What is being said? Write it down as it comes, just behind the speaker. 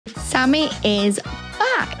Sammie is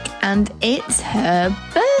back and it's her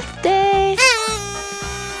birthday.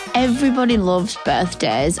 Everybody loves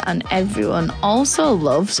birthdays and everyone also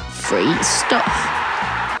loves free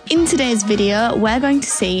stuff. In today's video, we're going to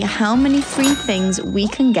see how many free things we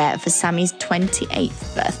can get for Sammie's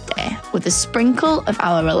 28th birthday, with a sprinkle of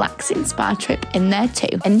our relaxing spa trip in there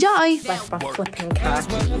too. Enjoy! Left by flipping car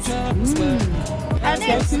keys. And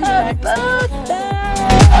it's her birthday!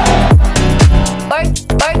 Work,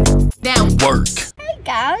 now work. Hey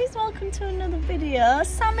guys, welcome to another video.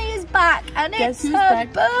 Sammie is back and it's her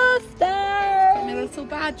birthday! My little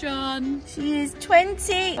badge on. She is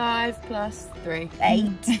 28 5 plus 3.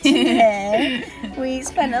 today. We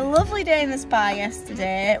spent a lovely day in the spa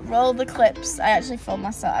yesterday. Rolled the clips. I actually filmed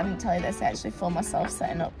myself. I didn't tell you this. I actually filmed myself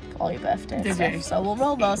setting up all your birthday Did stuff. you? So we'll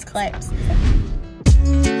roll those clips.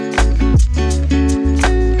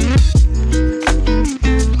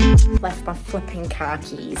 Left my flipping car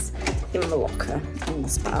keys in the locker in the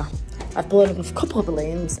spa. I've blown up a couple of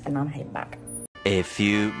balloons and I'm heading back. A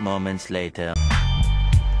few moments later.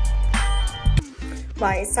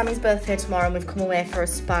 Right, it's Sammie's birthday tomorrow and we've come away for a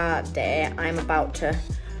spa day. I'm about to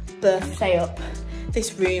birthday up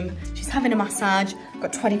this room. She's having a massage. I've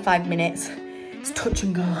got 25 minutes. It's touch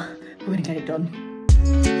and go. We're gonna get it done.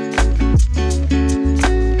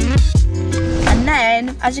 And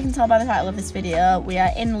then, as you can tell by the title of this video, we are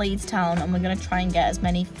in Leeds town and we're going to try and get as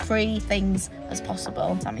many free things as possible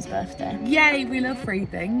on Sammie's birthday. Yay, we love free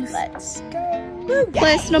things. Let's go. Woo.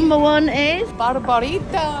 Place number one is Barbarito.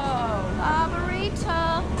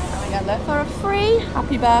 Barbarito. For a free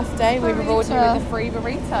happy birthday, we burrito. reward you with a free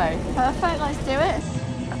burrito. Perfect, let's do it.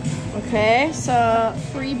 Okay, so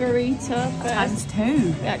free burrito first. Times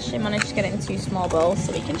 2. We actually managed to get it in 2 small bowls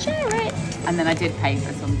so we can share it. And then I did pay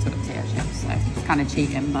for some tortilla chips, so it's kind of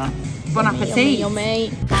cheating, but bon appetit. Yummy, yummy.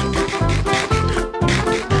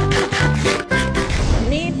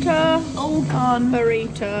 Bonito. All gone.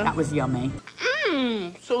 Burrito. That was yummy.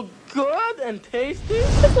 So good and tasty.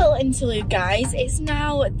 A little interlude, guys. It's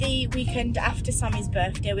now the weekend after Sammie's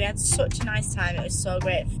birthday. We had such a nice time. It was so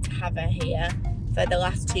great to have her here for the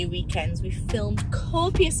last 2 weekends. We filmed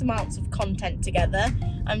copious amounts of content together.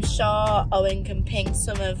 I'm sure Owen can ping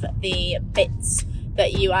some of the bits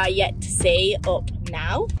that you are yet to see up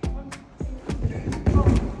now.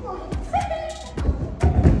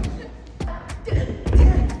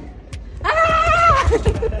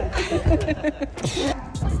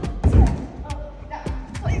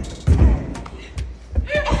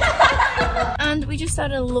 And we just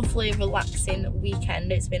had a lovely relaxing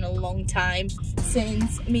weekend. It's been a long time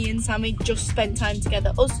since me and Sammie just spent time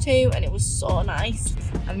together, us two, and it was so nice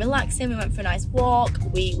and relaxing. We went for a nice walk,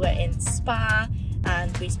 we were in spa,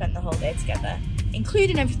 and we spent the whole day together,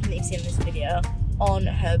 including everything that you've seen in this video, on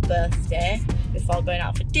her birthday before going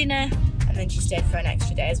out for dinner, and then she stayed for an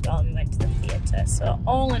extra day as well and we went to the theatre. So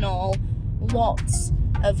all in all, lots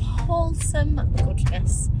of wholesome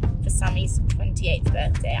goodness for Sammie's 28th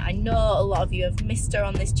birthday. I know a lot of you have missed her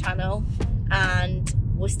on this channel and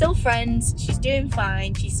we're still friends. She's doing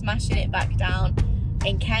fine. She's smashing it back down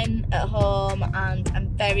in Ken at home and I'm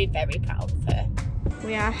very, very proud of her.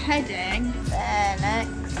 We are heading there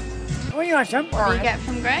next. What do you want, Sam? What do you get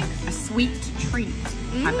from Greg? A sweet treat,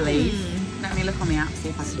 I believe. Let me look on the app, see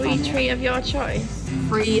if I can find Sweet it. treat of your choice.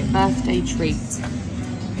 Free birthday treat. It's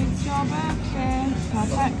your birthday.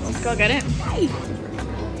 Perfect. Let's go get it.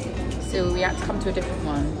 So we had to come to a different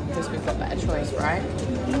one because we've got better choice, right?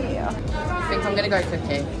 Yeah. I think I'm gonna go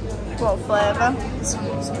cookie. What flavour?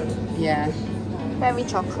 Yeah. Very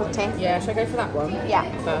chocolatey. Yeah, should I go for that one? Yeah.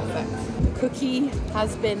 Perfect. The cookie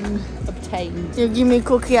has been obtained. You give me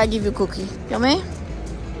cookie, I give you cookie. Yummy?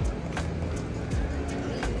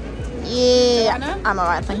 Yeah. Joanna? I'm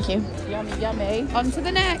alright, thank you. Yummy, yummy. On to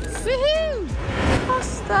the next. Woohoo!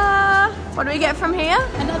 Pasta. What do we get from here?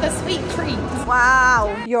 Another sweet treat.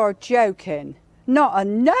 Wow. You're joking. Not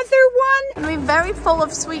another one? And we're very full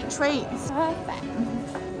of sweet treats. Perfect.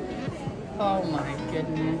 Oh my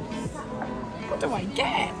goodness. What do I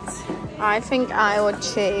get? I think I would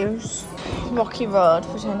choose Rocky Road,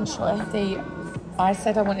 potentially. See, I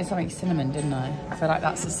said I wanted something cinnamon, didn't I? I feel like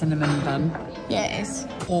that's a cinnamon bun. Yeah, it is.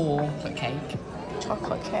 Or a cake.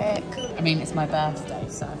 Chocolate cake. I mean, it's my birthday,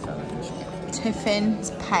 so I feel like I should get Tiffin.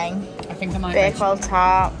 Peng. I think I might Bakewell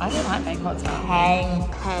tart. I don't like bakewell tart.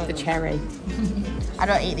 Peng. The cherry. I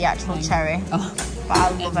don't eat the actual cherry, Oh. but I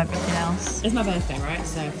love everything else. It's my birthday, right?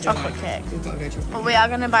 So Chocolate cake. We've got to go chocolate. But we are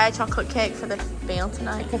going to buy a chocolate cake for the meal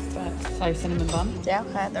tonight. So cinnamon bun. Yeah,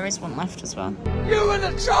 okay. There is one left as well. You were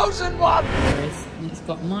the chosen one. There is, and it's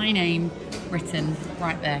got my name written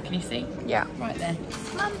right there. Can you see? Yeah. Right there.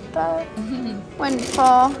 Samantha. Went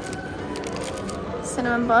for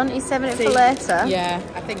cinnamon bun. Are you saving it for later? Yeah,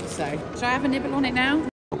 I think so. Should I have a nibble on it now?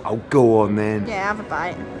 Oh, go on then. Yeah, have a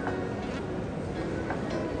bite.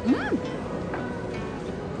 Mmm.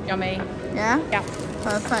 Yummy. Yeah? Yeah.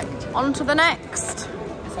 Perfect. On to the next.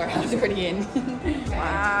 Sorry, I was already in.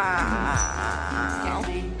 Wow.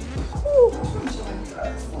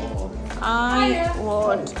 I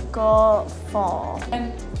would go for...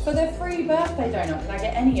 For the free birthday donut, can I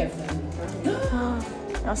get any of them?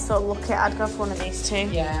 You're so lucky. I'd go for one of these two.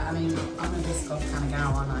 Yeah, I mean, I'm a Biscoff kind of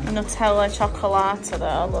gal, aren't I? Nutella Chocolata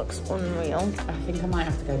though looks unreal. I think I might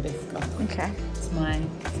have to go Biscoff. Okay. It's my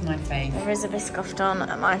fave. There is a Biscoff donut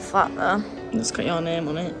at my flat though. It's got your name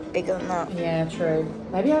on it. Bigger than that. Yeah, true.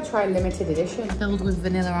 Maybe I'll try limited edition. Filled with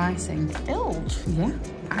vanilla icing. Filled? Yeah,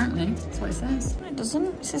 apparently. That's what it says. It doesn't.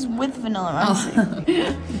 It says with vanilla icing.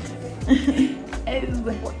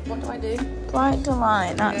 What do I do? Bright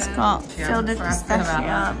Delight, that's got filled with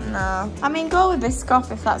pistachio. No. I mean, go with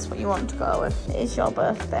Biscoff if that's what you want to go with. It is your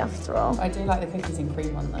birthday after all. I do like the cookies and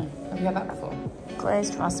cream one though. Have you had that before?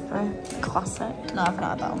 Glazed raspberry. Classic. No, I've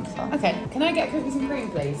not had that one before. Okay, can I get cookies and cream,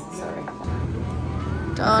 please? Sorry.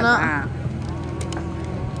 Donut.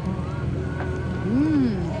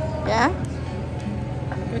 Mmm, Yeah?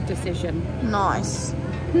 good decision. Nice.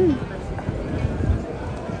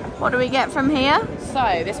 What do we get from here?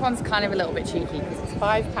 So, this one's kind of a little bit cheeky because it's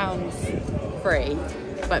 £5 free,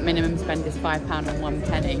 but minimum spend is £5 and 1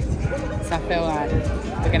 penny. So I feel like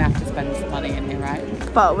we're gonna have to spend some money in here, right?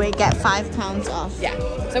 But we get £5 off. Yeah,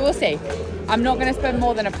 so we'll see. I'm not gonna spend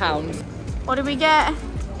more than £1. What do we get?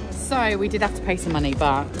 So we did have to pay some money,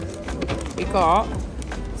 but we got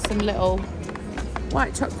some little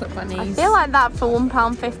white chocolate bunnies. I feel like that for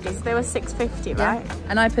 £1.50, so they were £6.50, right? Yeah.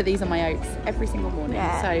 And I put these on my oats every single morning.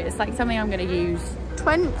 Yeah. So it's like something I'm gonna use.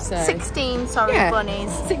 16, sorry, Yeah. bunnies.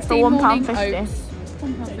 16 for morning £1.50. oats.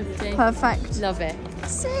 £1.50. Perfect. Love it.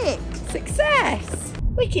 Sick. Success!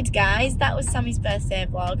 Wicked, guys. That was Sammie's birthday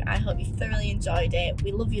vlog. I hope you thoroughly enjoyed it.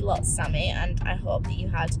 We love you lots, Sammie, and I hope that you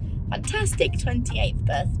had a fantastic 28th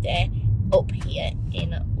birthday up here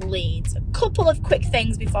in Leeds. A couple of quick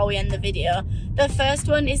things before we end the video. The first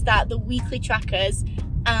one is that the weekly trackers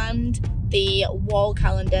and the wall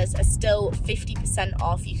calendars are still 50%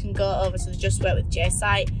 off. You can go over to the Just Work with Jay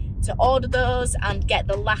site to order those and get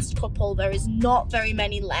the last couple. There is not very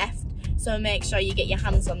many left, so make sure you get your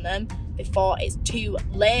hands on them before it's too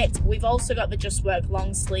late. We've also got the Just Work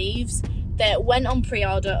long sleeves that went on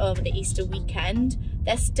pre-order over the Easter weekend.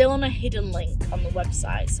 They're still on a hidden link on the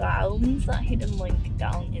website, so I'll leave that hidden link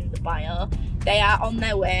down in the bio. They are on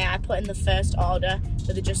their way. I put in the first order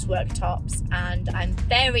for the Just Work tops, and I'm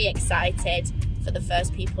very excited for the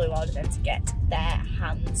first people who order them to get their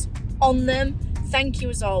hands on them. Thank you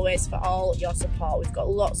as always for all your support. We've got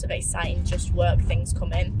lots of exciting Just Work things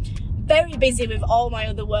coming. Very busy with all my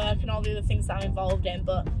other work and all the other things that I'm involved in,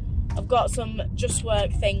 but I've got some Just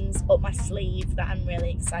Work things up my sleeve that I'm really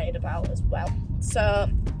excited about as well. So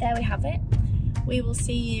there we have it. We will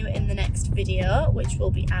see you in the next video, which will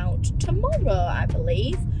be out tomorrow, I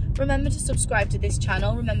believe. Remember to subscribe to this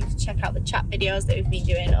channel. Remember to check out the chat videos that we've been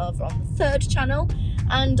doing over on the third channel,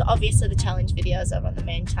 and obviously the challenge videos over on the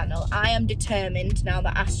main channel. I am determined now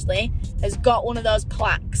that Ashley has got one of those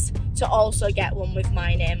plaques to also get one with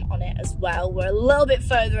my name on it as well. We're a little bit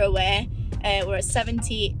further away. We're at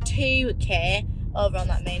 72k over on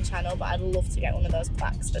that main channel, but I'd love to get one of those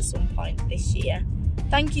plaques at some point this year.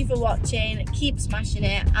 Thank you for watching. Keep smashing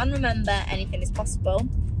it, and remember, anything is possible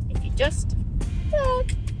if you just work.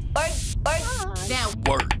 Now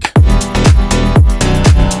Work.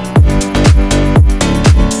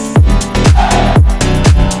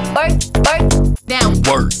 now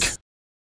Work.